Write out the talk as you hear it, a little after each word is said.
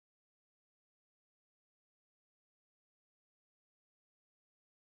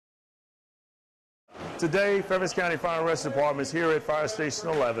Today, Fairfax County Fire and Rescue Department is here at Fire Station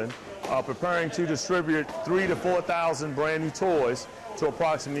 11, preparing to distribute 3,000 to 4,000 brand new toys to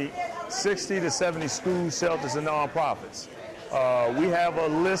approximately 60 to 70 schools, shelters, and nonprofits. We have a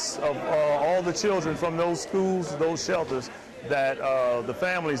list of all the children from those schools, those shelters, that the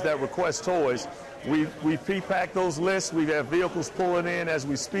families that request toys. We pre-pack those lists. We have vehicles pulling in as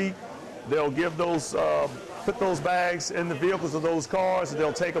we speak. They'll give those, put those bags in the vehicles of those cars.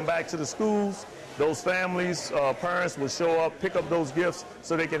 They'll take them back to the schools. Those families, parents will show up, pick up those gifts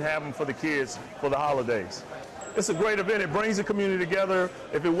so they can have them for the kids for the holidays. It's a great event. It brings the community together.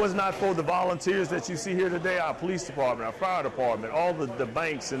 If it was not for the volunteers that you see here today, our police department, our fire department, all the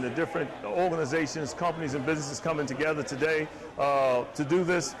banks and the different organizations, companies, and businesses coming together today to do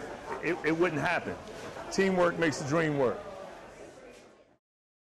this, it wouldn't happen. Teamwork makes the dream work.